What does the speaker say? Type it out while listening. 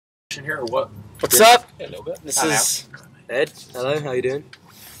Here or what? What's up? Yeah, a little bit. This is Ed. Hello, how you doing?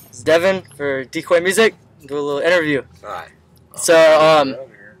 this is Devin for Decoy Music. Do a little interview. Alright. So,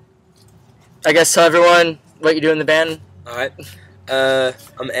 I guess tell everyone what you do in the band. Alright.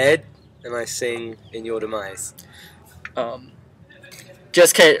 I'm Ed, and I sing in Your Demise. Let's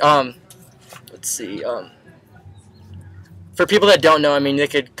see. For people that don't know, I mean, they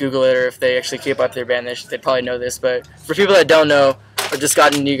could Google it, or if they actually keep up their band, they'd probably know this. But for people that don't know, or just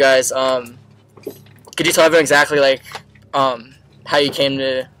gotten to you guys, could you tell everyone exactly like how you came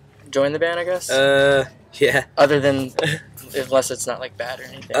to join the band? I guess. Yeah. Other than, unless it's not like bad or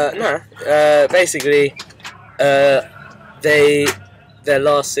anything. No. Basically, their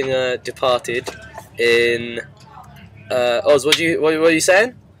last singer departed in. Oz, what were you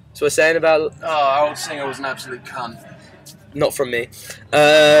saying? So we're saying about. Oh, our old singer was an absolute cunt. Not from me.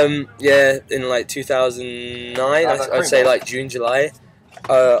 Yeah, in like 2009, I'd say like June, July.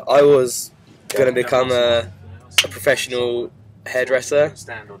 I was gonna become a professional hairdresser,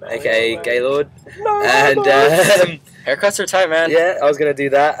 aka Gaylord, and Haircuts are tight, man. yeah, I was gonna do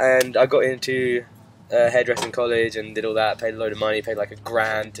that, and I got into hairdressing college and did all that. Paid a load of money, paid like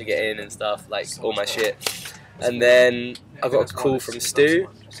 $1,000 to get in and stuff, like all my shit. And then I got a call from Stu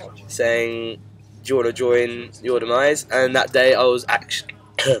saying, "Do you want to join Your Demise?" And that day I was actually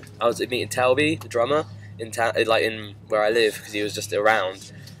I was meeting Talby, the drummer, in town, like in where I live, because he was just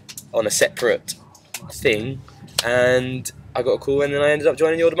around on a separate thing. And I got a call, and then I ended up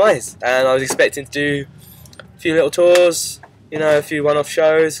joining Your Demise. And I was expecting to do a few little tours, you know, a few one-off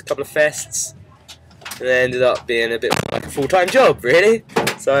shows, a couple of fests, and it ended up being a bit like a full-time job, really.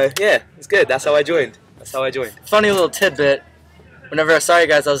 So yeah, it's good. That's how I joined. Funny little tidbit. Whenever I saw you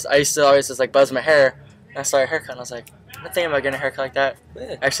guys, I used to always just like buzz my hair. And I saw your haircut, and I was like, I'm not thinking about getting a haircut like that.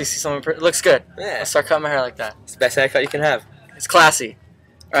 Yeah. I actually see someone. It looks good. Yeah. I'll start cutting my hair like that. It's the best haircut you can have. It's classy.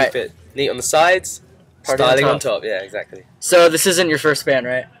 All right. Keep it neat on the sides, Party styling on on top. Yeah, exactly. So this isn't your first band,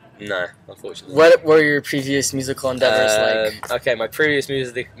 right? No, unfortunately. What were your previous musical endeavors like? Okay, my previous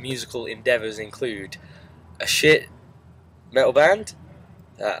musical endeavours include a shit metal band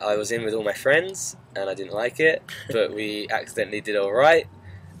that I was in with all my friends, and I didn't like it, but we accidentally did alright,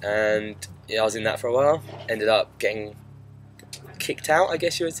 and yeah, I was in that for a while. Ended up getting kicked out, I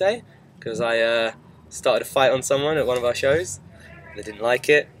guess you would say, because I started a fight on someone at one of our shows. They didn't like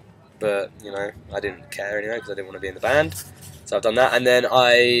it, but you know, I didn't care anyway because I didn't want to be in the band. So I've done that, and then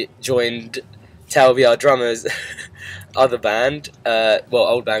I joined Talby, our drummer's other band,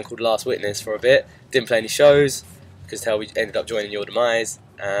 old band called Last Witness for a bit. Didn't play any shows because Talby ended up joining Your Demise,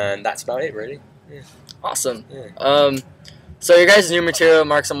 and that's about it, really. Yeah. Awesome. Yeah. So your guys' new material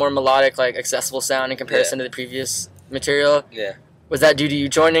marks a more melodic, like accessible sound in comparison to the previous material. Yeah. Was that due to you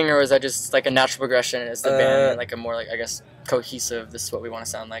joining, or was that just like a natural progression as the band, like a more like, I guess, cohesive? This is what we want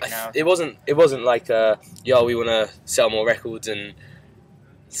to sound like now. It wasn't like yo, we want to sell more records and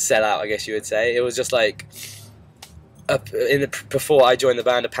sell out, I guess you would say. It was just like before I joined the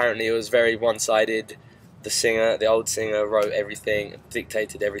band, apparently it was very one-sided. The old singer wrote everything,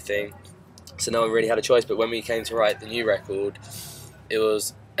 dictated everything, so no one really had a choice. But when we came to write the new record, it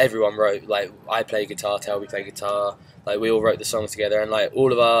was everyone wrote. Like, I play guitar, Talby play guitar. Like, we all wrote the songs together, and like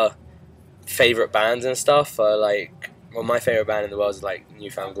all of our favourite bands and stuff are like, well, my favourite band in the world is like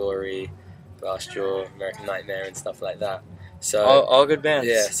Newfound Glory, Glassjaw, American Nightmare, and stuff like that. So all good bands.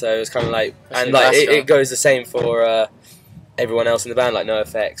 Yeah, so it was kind of like, Especially and like Glassjaw. it goes the same for everyone else in the band, like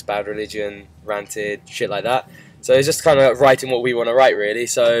NoFX, Bad Religion, Ranted, shit like that. So it's just kind of writing what we want to write, really.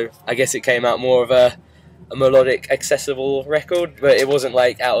 So I guess it came out more of a melodic, accessible record, but it wasn't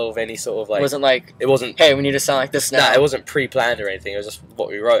like out of any sort of like. It wasn't. Hey, we need to sound like this now. Nah, it wasn't pre-planned or anything. It was just what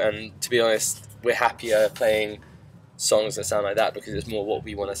we wrote, and to be honest, we're happier playing songs that sound like that because it's more what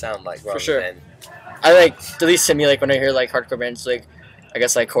we want to sound like rather than. I like, at least to me, like when I hear like hardcore bands, like I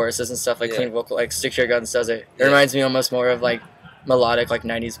guess like choruses and stuff, like clean vocal, like Stick to Your Guns does it. It reminds me almost more of like melodic, like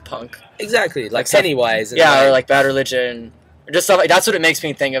 90s punk. Exactly, like Pennywise. And yeah, or like Bad Religion. Or just stuff like, that's what it makes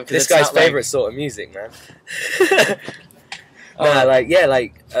me think of. This guy's favorite sort of music, man. Nah,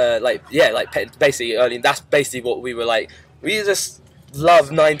 basically early. That's basically what we were like. We just love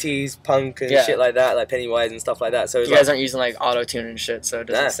 90s punk and shit like that, like Pennywise and stuff like that. So you guys aren't using like auto tune and shit, so it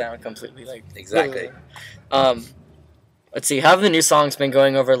doesn't sound completely like. Exactly. Let's see. How have the new songs been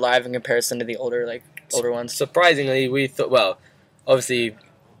going over live in comparison to the older ones? Surprisingly, we thought, well, obviously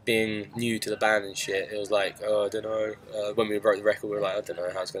being new to the band and shit, it was like, oh, I don't know. When we wrote the record, we were like, I don't know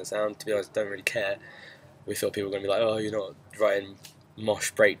how it's going to sound. To be honest, don't really care. We thought people were going to be like, oh, you're not writing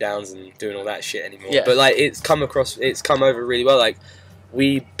mosh breakdowns and doing all that shit anymore. Yeah. But like, it's come over really well. Like,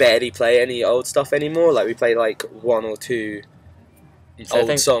 we barely play any old stuff anymore. Like, we play like one or two So I old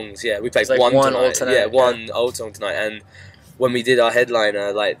think songs. Yeah, we played like one one tonight. old tonight, Yeah, yeah. one old song tonight. And when we did our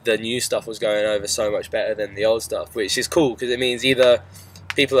headliner, like the new stuff was going over so much better than the old stuff, which is cool because it means either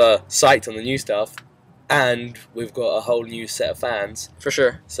people are psyched on the new stuff, and we've got a whole new set of fans. for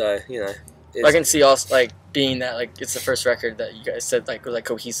sure. So I can see also like being that like it's the first record that you guys said like was like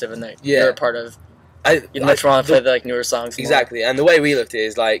cohesive and that Yeah. you're a part of. I You'd much want to play the like newer songs. More. exactly. And the way we looked at it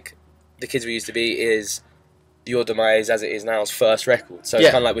is like the Kids We Used to Be is Your Demise as it is now's first record. So it's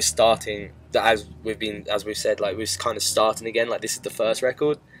Yeah. kind of like we're starting as we've said, like we're kind of starting again. Like this is the first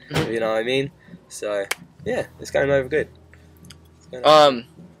record. Mhm. You know what I mean? So yeah, it's going over good.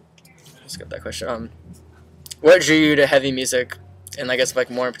 Let's get that question. What drew you to heavy music, and I guess like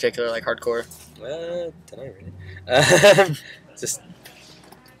more in particular like hardcore? Don't know really. Just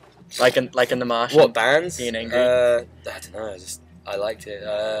Like in the mosh. what and bands? Being angry. I don't know. I liked it.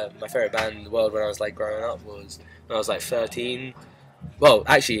 My favorite band in the world when I was like growing up was when I was like 13. Well,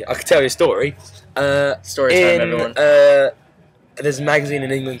 actually, I could tell you a story. Story time, everyone. There's a magazine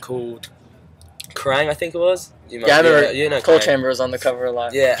in England called Kerrang, I think it was. Yeah, I remember. You know Coal Kerrang. Chamber was on the cover a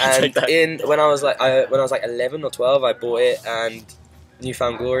lot. Yeah, It's and like that. when I was like 11 or 12, I bought it, and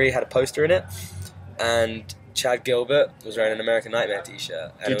Newfound Glory had a poster in it, and Chad Gilbert was wearing an American Nightmare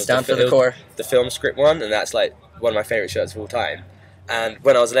t-shirt. And it Dude's was down for the core. the film script one, and that's like one of my favourite shirts of all time. And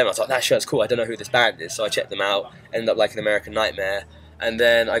when I was 11, I was like, that shirt's cool, I don't know who this band is. So I checked them out, ended up liking American Nightmare. And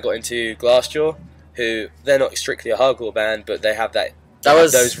then I got into Glassjaw, who, they're not strictly a hardcore band, but they have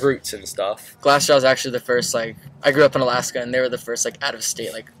those roots and stuff. Glassjaw was actually the first like I grew up in Alaska and they were the first like out of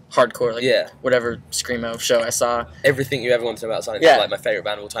state like hardcore like Yeah. whatever screamo show I saw. Everything you ever wanted to know about Silent Yeah. Hill, like my favourite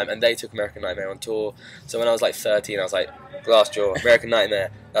band of all time. And they took American Nightmare on tour. So when I was like 13, I was like, Glassjaw, American Nightmare,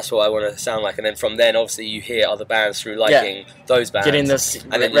 that's what I want to sound like. And then from then, obviously, you hear other bands through liking those bands. Getting this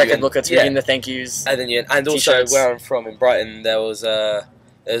And then record you- booklets, yeah. reading the thank yous. And then and also T-shirts. where I'm from in Brighton, there was at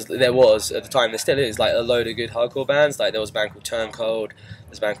the time, there still is like a load of good hardcore bands. Like there was a band called Turn Cold,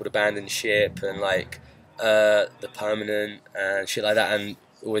 there's a band called Abandoned Ship, and like The Permanent and shit like that. And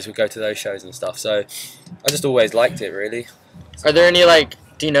always would go to those shows and stuff. So I just always liked it, really. Are there any like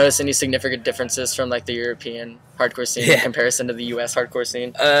do you notice any significant differences from like the European hardcore scene in Yeah. comparison to the US hardcore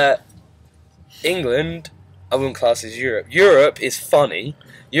scene? England, I wouldn't class as Europe. Europe is funny.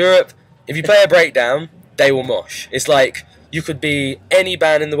 Europe, if you play a breakdown, they will mosh. It's like you could be any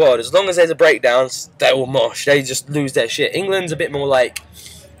band in the world. As long as there's a breakdown, they will mosh. They just lose their shit. England's a bit more like,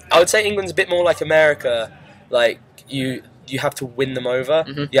 I would say England's a bit more like America. Like you have to win them over.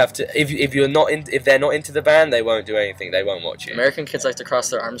 Mhm. You have to if they're not into the band, they won't do anything. They won't watch you. American kids like to cross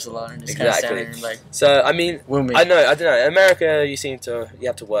their arms a lot and just kind of stand there and like So I mean, woo me. I don't know. America, you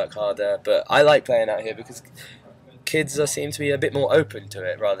have to work harder, but I like playing out here because kids seem to be a bit more open to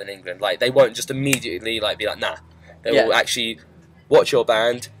it rather than England. Like they won't just immediately like be like nah. They Yeah. will actually watch your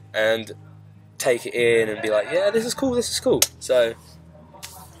band and take it in and be like, yeah, this is cool. So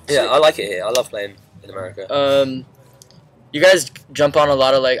yeah, I like it here. I love playing in America. You guys jump on a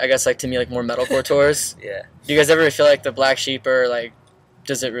lot of like I guess like to me like more metalcore tours. Yeah. Do you guys ever feel like the Black Sheep or like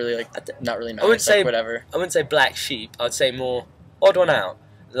does it really like not really matter? I would It's, like, say whatever. I wouldn't say black sheep. I would say more odd one out.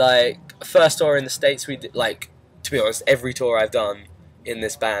 Like first tour in the States, we did, like to be honest, every tour I've done in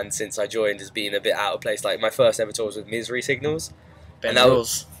this band since I joined has been a bit out of place. Like my first ever tour was with Misery Signals. Band that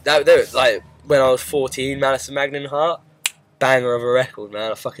rules. That was like when I was 14, Malice and Magnan Heart, banger of a record,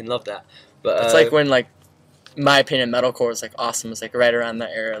 man. I fucking love that. But It's like when like in my opinion metalcore was like awesome. It's like right around that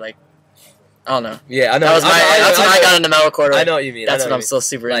era. Like I don't know. yeah, I know. That was that's when I got into metalcore. I know what you mean. That's I know what I'm you still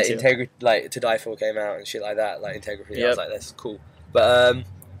super mean. Like into. like To Die For came out and shit like that. Like Integrity, I Yep. was like, that's cool. But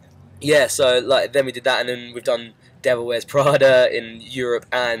yeah. So like then we did that, and then we've done Devil Wears Prada in Europe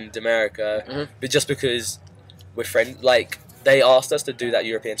and America. Mhm. But just because we're friends, like they asked us to do that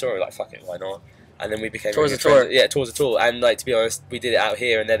European tour, we're like, fuck it, why not? And then we became Tour's really a good friends. tour. Yeah, tour's a tour. And like to be honest, we did it out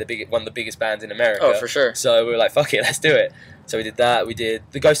here, and they're one of the biggest bands in America. Oh, for sure. So we were like, fuck it, let's do it. So we did that. We did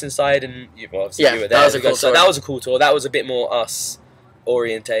the Ghost Inside, and well, obviously Yeah, you were that there. was a The cool Ghost Inside- tour. That was a cool tour. That was a bit more us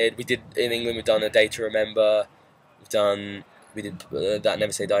orientated. We did in England. We've done A Day to Remember. We did that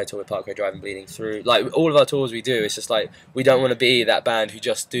Never Say Die tour with Parkway Drive and Bleeding Through. Like all of our tours we do, it's just like we don't want to be that band who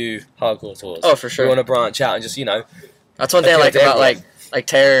just do hardcore tours. Oh, for sure. We want to branch out and just That's one thing I appeal like to about everyone. like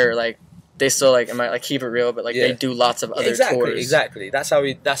Terror. Like they still like might like keep it real, but like Yeah. they do lots of other tours. Exactly. That's how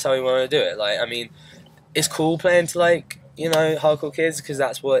we want to do it. Like I mean, it's cool playing to like hardcore kids because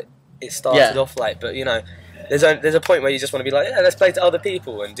that's what it started off like. But there's a point where you just want to be like, yeah, let's play to other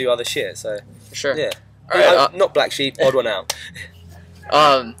people and do other shit. So For sure. yeah. All right. Not Black Sheep, odd one out.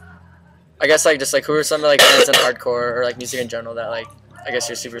 I guess like just like who are some like bands in hardcore or like music in general that like I guess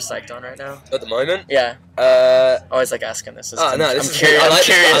you're super psyched on right now? At the moment? Yeah. Uh, I always like asking this. no, I'm this is curious. I like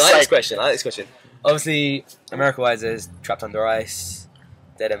like, this question. I like this question. Obviously, America-wise, there's Trapped Under Ice,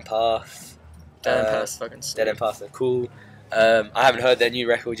 Dead End Path. Dead End Path's fucking sweet. Dead End Path are cool. I haven't heard their new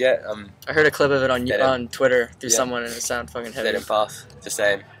record yet. I heard a clip of it on Twitter through Yeah. someone, and it sounded fucking heavy. Dead End Path, the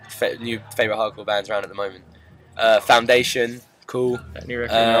same. New favourite hardcore bands around at the moment. Foundation, cool. That new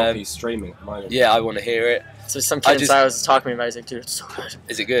record. LP streaming at the moment. Yeah, I want to hear it. So some kid inside was talking to me about it. He's like, dude, it's so good.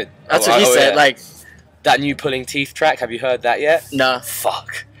 Is it good? That's what he said. Yeah. Like, that new Pulling Teeth track, have you heard that yet? nah.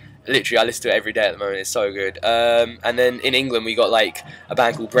 Fuck. Literally, I listen to it every day at the moment. It's so good. And then in England, we got like a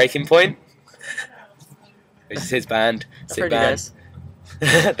band called Breaking Point, which is his band. I've Sick heard you band.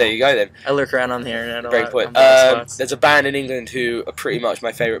 guys. there you go then. I lurk around on the internet a lot. Breaking Point. on blind spots. There's a band in England who are pretty much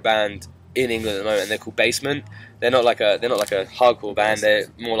my favourite band in England at the moment, and they're called Basement. They're not like a hardcore band. They're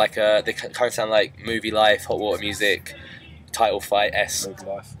more like they kind of sound like Movie Life, Hot Water Music, Title Fight S. Movie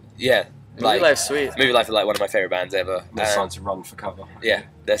Life. Yeah. Movie Life's sweet. Movie Life are like one of my favourite bands ever. They're signed to Run for cover. Yeah,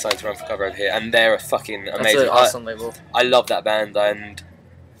 they're signed to Run for cover over here, and they're a fucking amazing. That's an awesome label. I love that band, and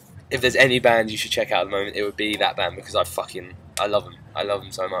if there's any band you should check out at the moment, it would be that band because I love them. I love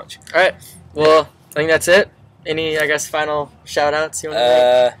them so much. All right. Well, I think that's it. Any, I guess, final shout outs you want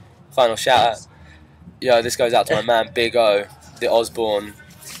to make? Final shout out. Yo, this goes out to my man Big O, the Osborne,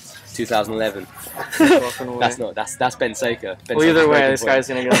 2011. That's Ben Saker. Well, either way, this guy's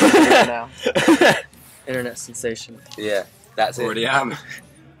gonna get on the video now. Internet sensation. Yeah, that's it. Already am.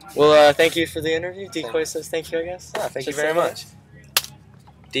 Well, thank you for the interview. Decoy says thank you, I guess. Thank you Just very say that. much.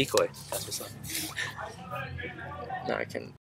 Decoy. That's what's up. No, I can.